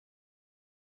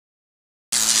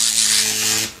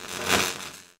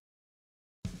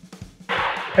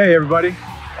Hey everybody,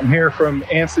 I'm here from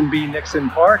Anson B. Nixon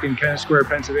Park in Kennett Square,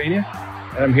 Pennsylvania,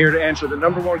 and I'm here to answer the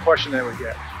number one question that we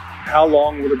get. How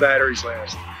long will the batteries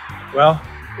last? Well,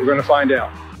 we're going to find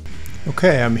out.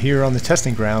 Okay, I'm here on the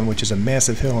testing ground, which is a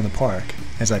massive hill in the park.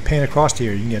 As I pan across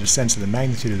here, you can get a sense of the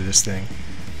magnitude of this thing.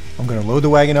 I'm going to load the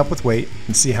wagon up with weight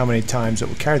and see how many times it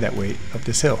will carry that weight up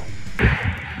this hill.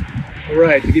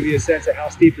 Alright, to give you a sense of how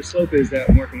steep the slope is that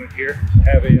I'm working with here, I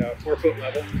have a 4-foot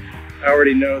level. I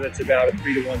already know that's about a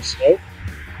 3-to-1 slope.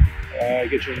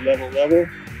 Get your level, your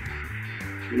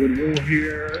wood rule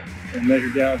here, and measure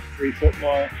down to 3-foot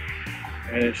mark,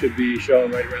 and it should be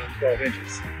showing right around 12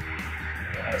 inches.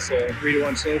 So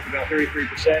 3-to-1 slope, about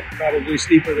 33%, probably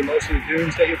steeper than most of the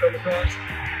dunes that you'll come across.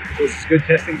 So this is good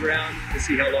testing ground to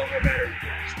see how long our battery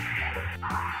lasts.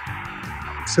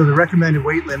 So the recommended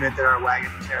weight limit that our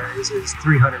wagon carries is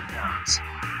 300 pounds.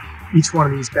 Each one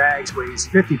of these bags weighs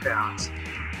 50 pounds.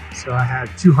 So I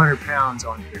have 200 pounds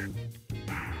on here.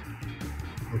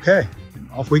 Okay,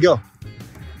 off we go.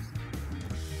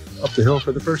 Up the hill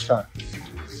for the first time.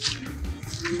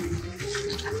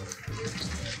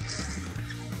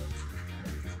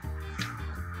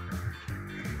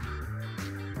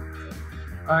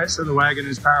 All right, so the wagon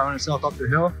is powering itself up the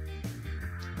hill.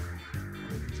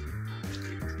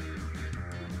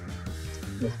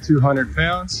 With 200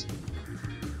 pounds.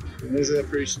 It is a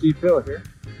pretty steep hill here.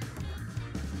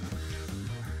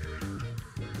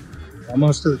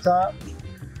 Almost to the top.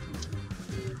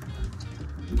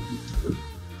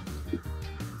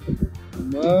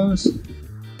 Almost.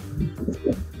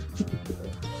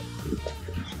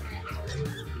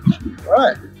 All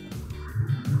right.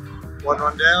 One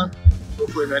run down.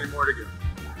 Hopefully many more to go.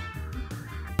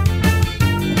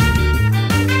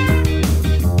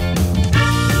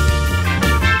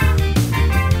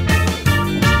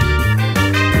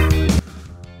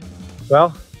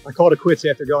 Well, I called it quits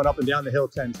after going up and down the hill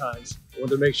 10 times. I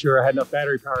wanted to make sure I had enough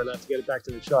battery power left to get it back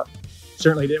to the truck.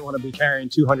 Certainly didn't want to be carrying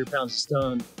 200 pounds of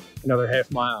stone another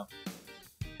half mile.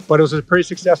 But it was a pretty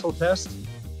successful test.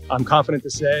 I'm confident to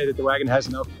say that the wagon has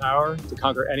enough power to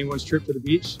conquer anyone's trip to the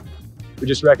beach. We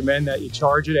just recommend that you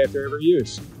charge it after every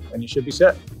use, and you should be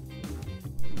set.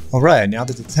 All right, now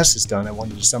that the test is done, I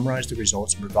wanted to summarize the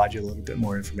results and provide you a little bit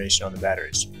more information on the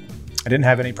batteries. I didn't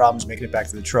have any problems making it back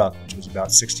to the truck, which was about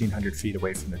 1,600 feet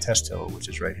away from the test hill, which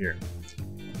is right here.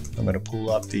 I'm going to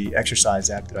pull up the exercise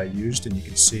app that I used, and you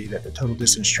can see that the total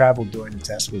distance traveled during the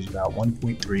test was about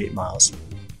 1.38 miles.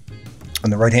 On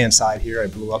the right-hand side here, I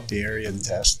blew up the area of the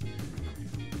test.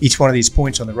 Each one of these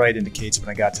points on the right indicates when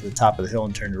I got to the top of the hill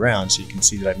and turned around, so you can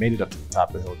see that I made it up to the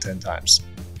top of the hill 10 times.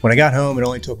 When I got home, it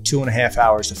only took 2.5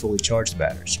 hours to fully charge the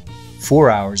batteries.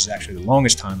 4 hours is actually the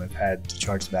longest time I've had to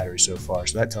charge the battery so far,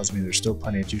 so that tells me there's still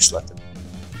plenty of juice left in it.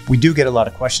 We do get a lot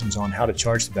of questions on how to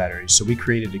charge the batteries, so we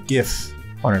created a GIF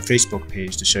on our Facebook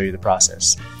page to show you the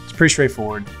process. It's pretty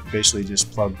straightforward. You basically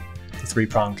just plug the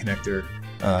 3-prong connector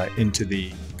into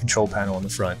the control panel on the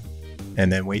front,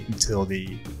 and then wait until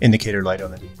the indicator light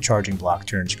on the charging block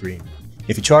turns green.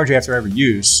 If you charge after every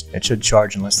use, it should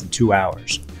charge in less than 2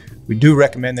 hours. We do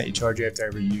recommend that you charge after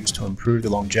every use to improve the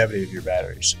longevity of your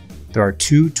batteries. There are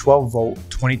two 12-volt,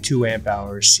 22 amp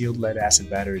hour sealed lead acid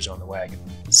batteries on the wagon.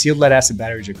 Sealed lead acid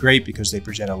batteries are great because they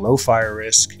present a low fire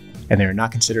risk and they are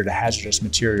not considered a hazardous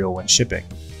material when shipping.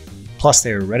 Plus,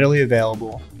 they are readily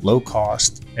available, low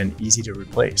cost, and easy to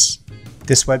replace.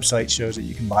 This website shows that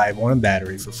you can buy one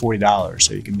battery for $40,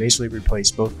 so you can basically replace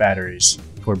both batteries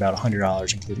for about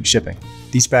 $100, including shipping.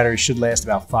 These batteries should last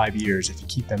about 5 years if you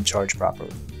keep them charged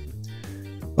properly.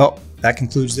 Well, that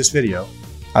concludes this video.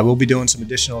 I will be doing some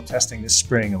additional testing this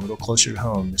spring a little closer to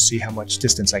home to see how much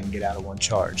distance I can get out of one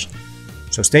charge.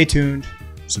 So stay tuned,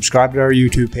 subscribe to our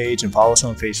YouTube page, and follow us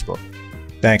on Facebook.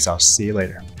 Thanks, I'll see you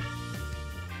later.